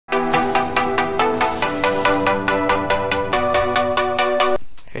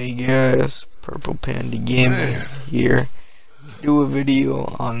Yes, Purple Panda Gaming here. Do a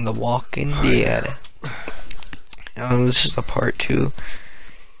video on The Walking Dead. This is the part 2.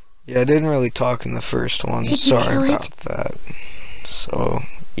 Yeah, I didn't really talk in the first one. Sorry about that. So,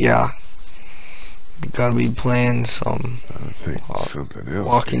 yeah. Gotta be playing some something else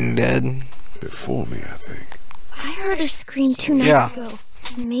Walking Dead. Before me, I think. I heard her scream 2 nights ago.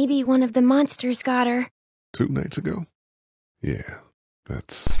 Maybe one of the monsters got her. 2 nights ago? Yeah,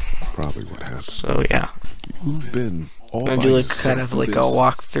 that's probably what happened. So, yeah. You've been all I'm gonna do like kind of like a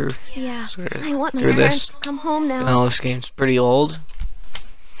walkthrough. Yeah, Sort of I want my through parents this. to come home now. Now this game's pretty old.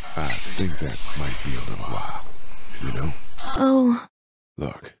 I think that might be a little while, you know? Oh.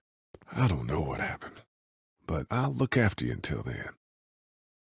 Look, I don't know what happened, but I'll look after you until then.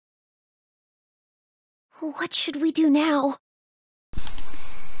 What should we do now?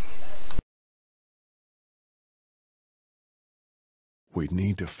 We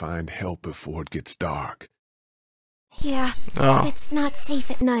need to find help before it gets dark. Yeah, it's not safe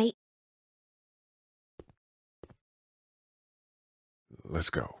at night. Let's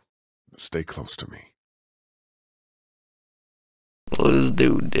go. Stay close to me. Let's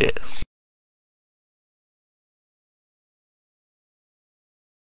do this.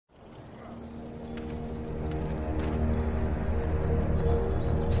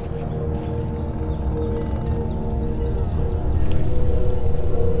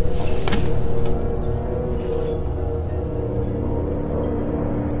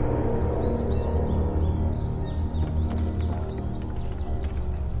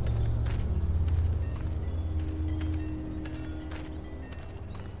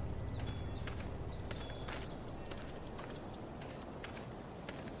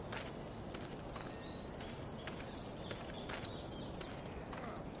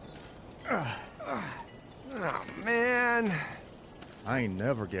 Oh, man. I ain't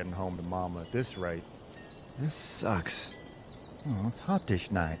never getting home to Mama at this rate. This sucks. Oh, it's hot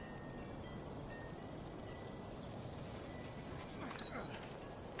dish night.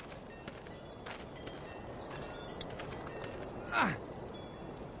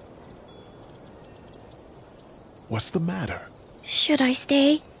 What's the matter? Should I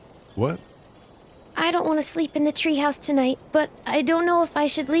stay? What? I don't want to sleep in the treehouse tonight, but I don't know if I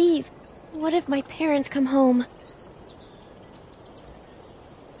should leave. What if my parents come home?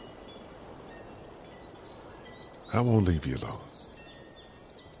 I won't leave you alone.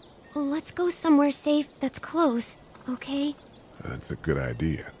 Let's go somewhere safe that's close, okay? That's a good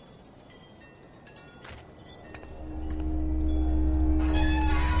idea.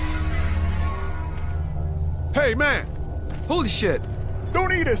 Hey, man! Holy shit!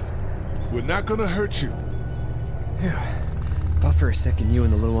 Don't eat us! We're not gonna hurt you. Phew. Thought for a second you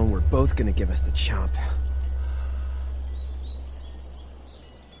and the little one were both gonna give us the chomp.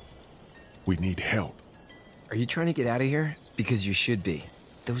 We need help. Are you trying to get out of here? Because you should be.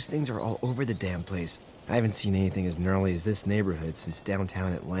 Those things are all over the damn place. I haven't seen anything as gnarly as this neighborhood since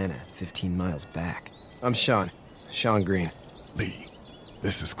downtown Atlanta, 15 miles back. I'm Sean. Sean Green. Lee,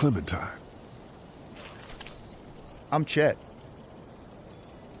 this is Clementine. I'm Chet.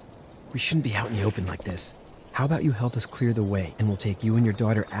 We shouldn't be out in the open like this. How about you help us clear the way, and we'll take you and your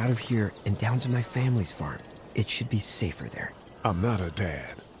daughter out of here and down to my family's farm. It should be safer there. I'm not a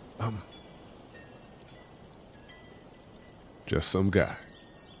dad. I'm just some guy.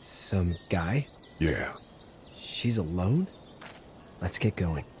 Some guy? Yeah. She's alone? Let's get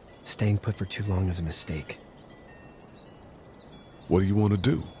going. Staying put for too long is a mistake. What do you want to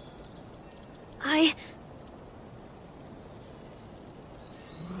do?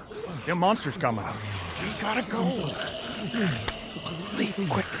 Them monsters coming. We gotta go. Lee,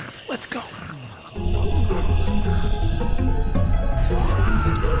 quick, let's go.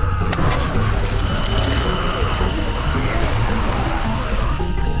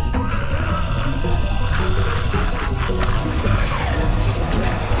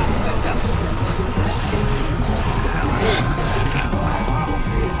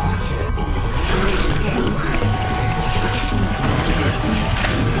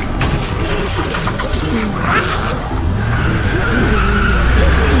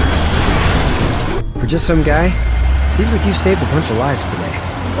 For just some guy, seems like you saved a bunch of lives today.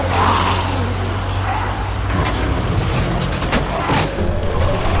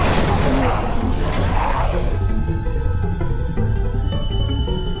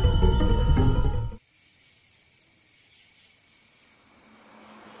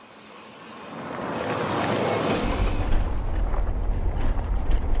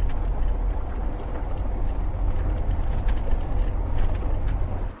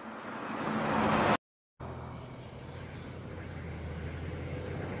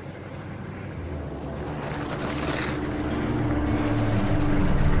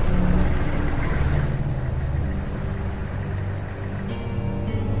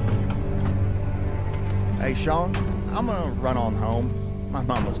 Hey, Sean, I'm gonna run on home. My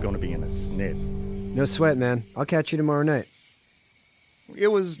mama's gonna be in a snit. No sweat, man. I'll catch you tomorrow night. It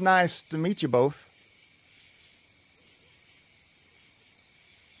was nice to meet you both.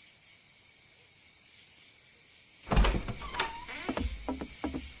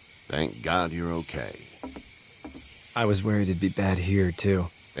 Thank God you're okay. I was worried it'd be bad here, too.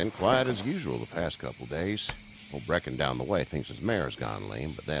 Been quiet as usual the past couple days. Old Brecken down the way thinks his mare's gone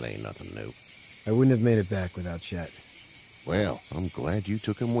lame, but that ain't nothing new. I wouldn't have made it back without Chet. Well, I'm glad you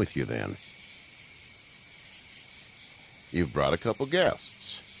took him with you then. You've brought a couple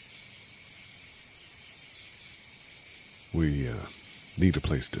guests. We, need a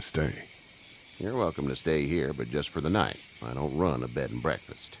place to stay. You're welcome to stay here, but just for the night. I don't run a bed and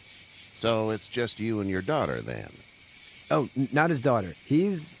breakfast. So it's just you and your daughter then? Oh, not his daughter.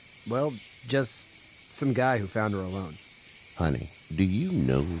 He's, well, just some guy who found her alone. Honey, do you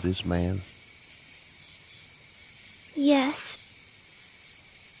know this man? Yes.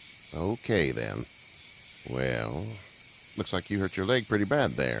 Okay, then. Well, looks like you hurt your leg pretty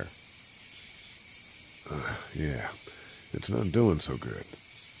bad there. Yeah. It's not doing so good.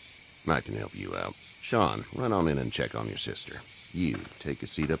 I can help you out. Sean, run on in and check on your sister. You, take a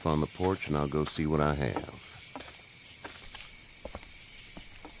seat up on the porch and I'll go see what I have.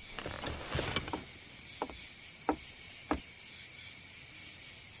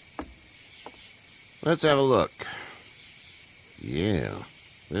 Let's have a look. Yeah,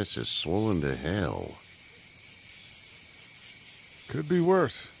 this is swollen to hell. Could be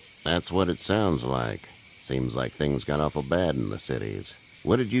worse. That's what it sounds like. Seems like things got awful bad in the cities.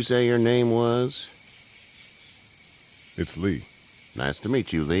 What did you say your name was? It's Lee. Nice to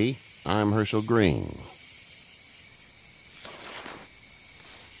meet you, Lee. I'm Herschel Green.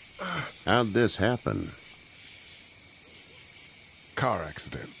 How'd this happen? Car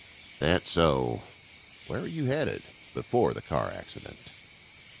accident. That's so. Where are you headed before the car accident?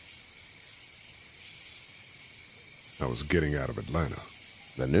 I was getting out of Atlanta.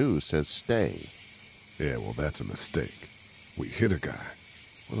 The news says stay. Yeah, well, that's a mistake. We hit a guy.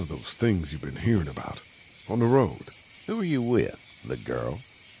 One of those things you've been hearing about. On the road. Who are you with? The girl?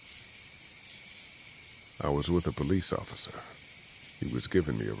 I was with a police officer. He was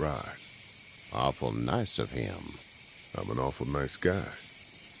giving me a ride. Awful nice of him. I'm an awful nice guy.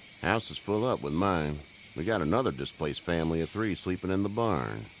 House is full up with mine. We got another displaced family of 3 sleeping in the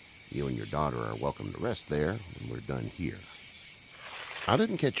barn. You and your daughter are welcome to rest there when we're done here. I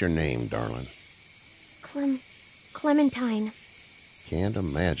didn't catch your name, darling. Clementine. Can't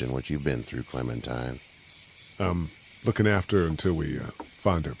imagine what you've been through, Clementine. I'm looking after her until we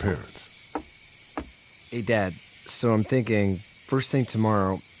find her parents. Hey, Dad, so I'm thinking, first thing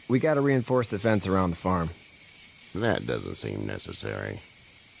tomorrow, we gotta reinforce the fence around the farm. That doesn't seem necessary.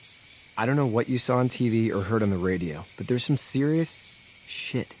 I don't know what you saw on TV or heard on the radio, but there's some serious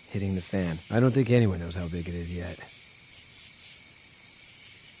shit hitting the fan. I don't think anyone knows how big it is yet.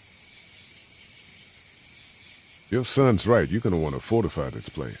 Your son's right. You're gonna want to fortify this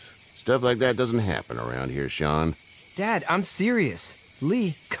place. Stuff like that doesn't happen around here, Sean. Dad, I'm serious.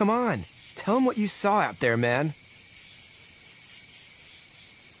 Lee, come on. Tell him what you saw out there, man.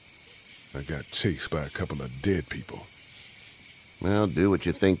 I got chased by a couple of dead people. Well, do what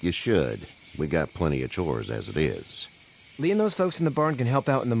you think you should. We got plenty of chores as it is. Lee and those folks in the barn can help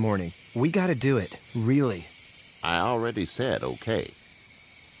out in the morning. We gotta do it. Really. I already said okay.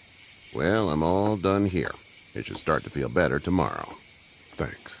 Well, I'm all done here. It should start to feel better tomorrow.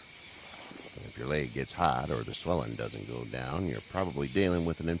 Thanks. If your leg gets hot or the swelling doesn't go down, you're probably dealing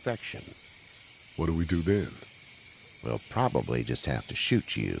with an infection. What do we do then? We'll probably just have to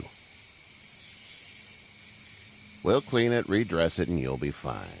shoot you. We'll clean it, redress it, and you'll be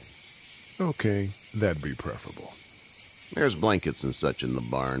fine. Okay, that'd be preferable. There's blankets and such in the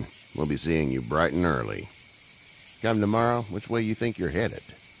barn. We'll be seeing you bright and early. Come tomorrow, which way you think you're headed?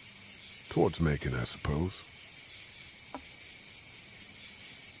 Towards Macon, I suppose.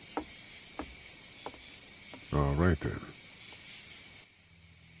 All right, then.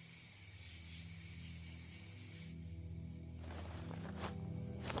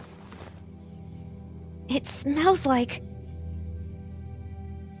 It smells like...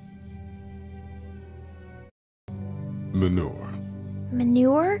 Manure.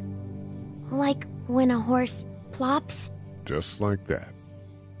 manure? Like when a horse plops? Just like that.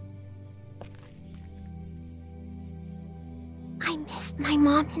 I missed my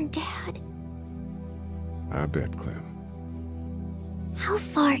mom and dad. I bet, Clem. How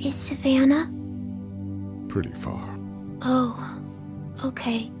far is Savannah? Pretty far. Oh,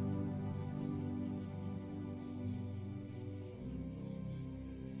 okay.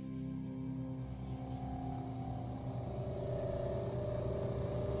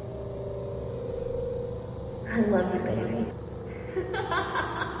 I love you, baby.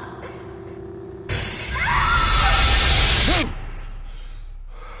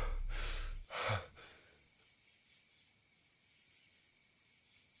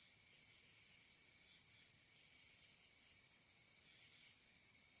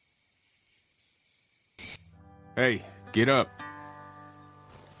 Hey, get up.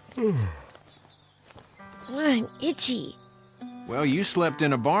 I'm itchy. Well, you slept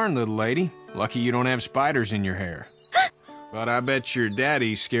in a barn, little lady. Lucky you don't have spiders in your hair. But I bet your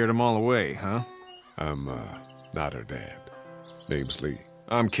daddy scared them all away, huh? I'm, not her dad. Name's Lee.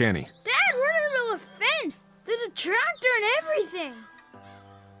 I'm Kenny. Dad, we're in the middle of a fence. There's a tractor and everything.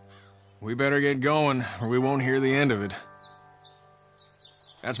 We better get going, or we won't hear the end of it.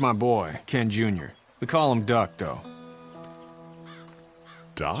 That's my boy, Ken Jr. We call him Duck, though.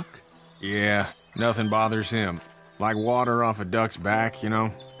 Doc? Yeah, nothing bothers him. Like water off a duck's back, you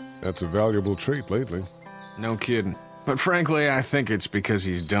know? That's a valuable trait lately. No kidding. But frankly, I think it's because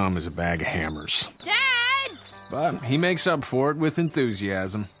he's dumb as a bag of hammers. Dad! But he makes up for it with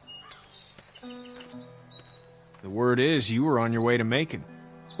enthusiasm. The word is you were on your way to Macon.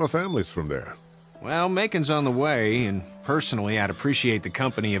 My family's from there. Well, Macon's on the way, and personally, I'd appreciate the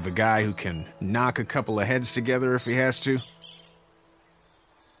company of a guy who can knock a couple of heads together if he has to.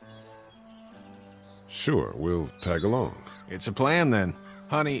 Sure, we'll tag along. It's a plan, then.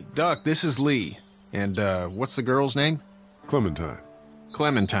 Honey, Duck, this is Lee. And, what's the girl's name? Clementine.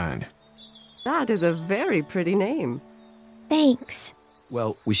 Clementine. That is a very pretty name. Thanks.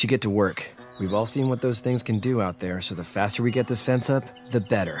 Well, we should get to work. We've all seen what those things can do out there, so the faster we get this fence up, the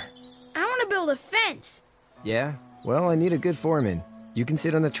better. I want to build a fence. Yeah? Well, I need a good foreman. You can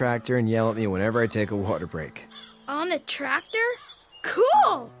sit on the tractor and yell at me whenever I take a water break. On the tractor?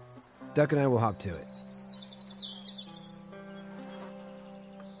 Cool! Duck and I will hop to it.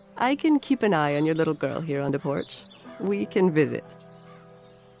 I can keep an eye on your little girl here on the porch. We can visit.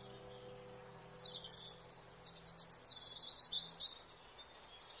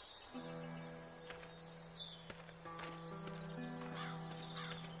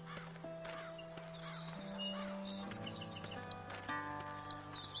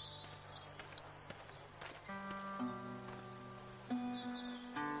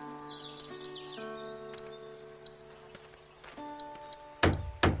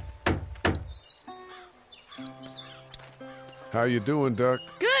 How you doing, Duck?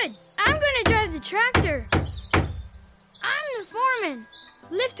 Good. I'm gonna drive the tractor. I'm the foreman.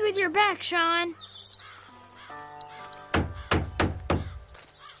 Lift with your back, Sean.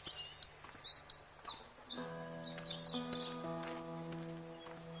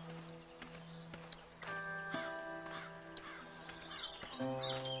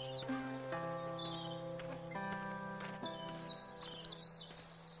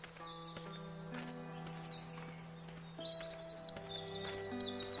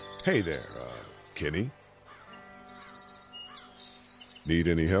 Hey there, Kenny. Need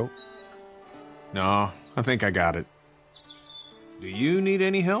any help? No, I think I got it. Do you need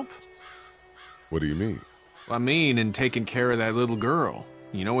any help? What do you mean? I mean, in taking care of that little girl.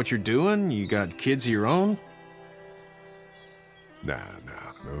 You know what you're doing? You got kids of your own? Nah,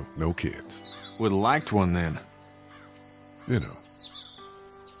 no kids. Would've liked one then. You know.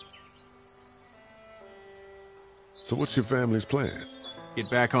 So what's your family's plan? Get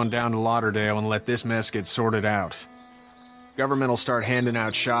back on down to Lauderdale and let this mess get sorted out. Government will start handing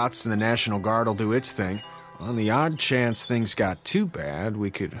out shots and the National Guard will do its thing. On the odd chance things got too bad, we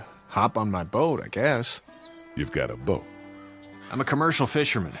could hop on my boat, I guess. You've got a boat. I'm a commercial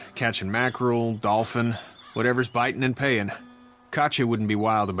fisherman, catching mackerel, dolphin, whatever's biting and paying. Katya wouldn't be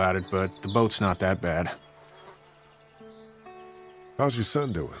wild about it, but the boat's not that bad. How's your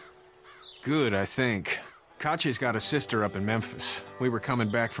son doing? Good, I think. Katya's got a sister up in Memphis. We were coming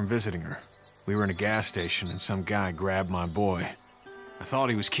back from visiting her. We were in a gas station and some guy grabbed my boy. I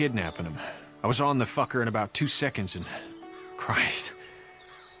thought he was kidnapping him. I was on the fucker in about 2 seconds and... Christ.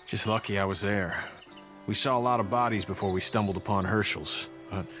 Just lucky I was there. We saw a lot of bodies before we stumbled upon Hershel's.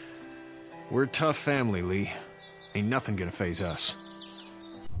 But we're a tough family, Lee. Ain't nothing gonna faze us.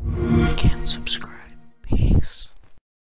 Can't subscribe.